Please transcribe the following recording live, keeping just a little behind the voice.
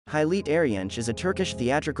Halit Ergenç is a Turkish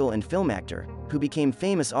theatrical and film actor, who became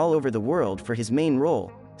famous all over the world for his main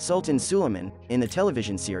role, Sultan Suleiman, in the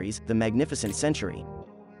television series, The Magnificent Century.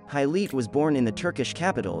 Halit was born in the Turkish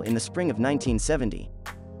capital in the spring of 1970.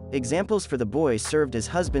 Examples for the boy served as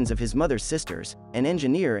husbands of his mother's sisters, an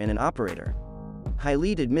engineer and an operator.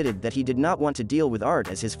 Halit admitted that he did not want to deal with art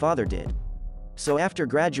as his father did. So after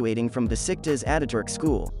graduating from Beşiktaş Ataturk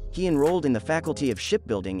School, he enrolled in the Faculty of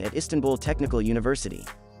Shipbuilding at Istanbul Technical University.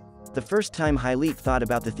 The first time Halit thought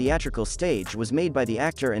about the theatrical stage was made by the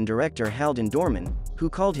actor and director Haldun Dormen, who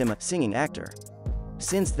called him a singing actor.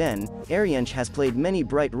 Since then, Ergenç has played many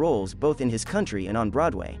bright roles both in his country and on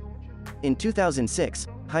Broadway. In 2006,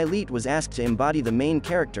 Halit was asked to embody the main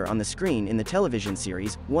character on the screen in the television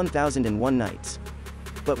series, 1001 Nights.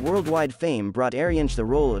 But worldwide fame brought Ergenç the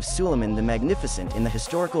role of Suleiman the Magnificent in the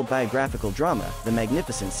historical-biographical drama, The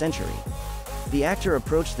Magnificent Century. The actor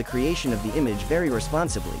approached the creation of the image very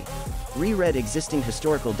responsibly. Reread existing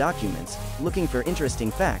historical documents, looking for interesting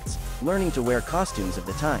facts, learning to wear costumes of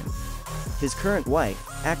the time. His current wife,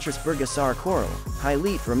 actress Birgüsar Korel,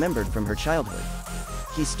 Halit remembered from her childhood.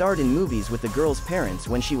 He starred in movies with the girl's parents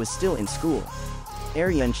when she was still in school.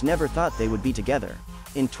 Ergenç never thought they would be together.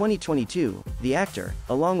 In 2022, the actor,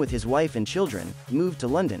 along with his wife and children, moved to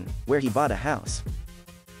London, where he bought a house.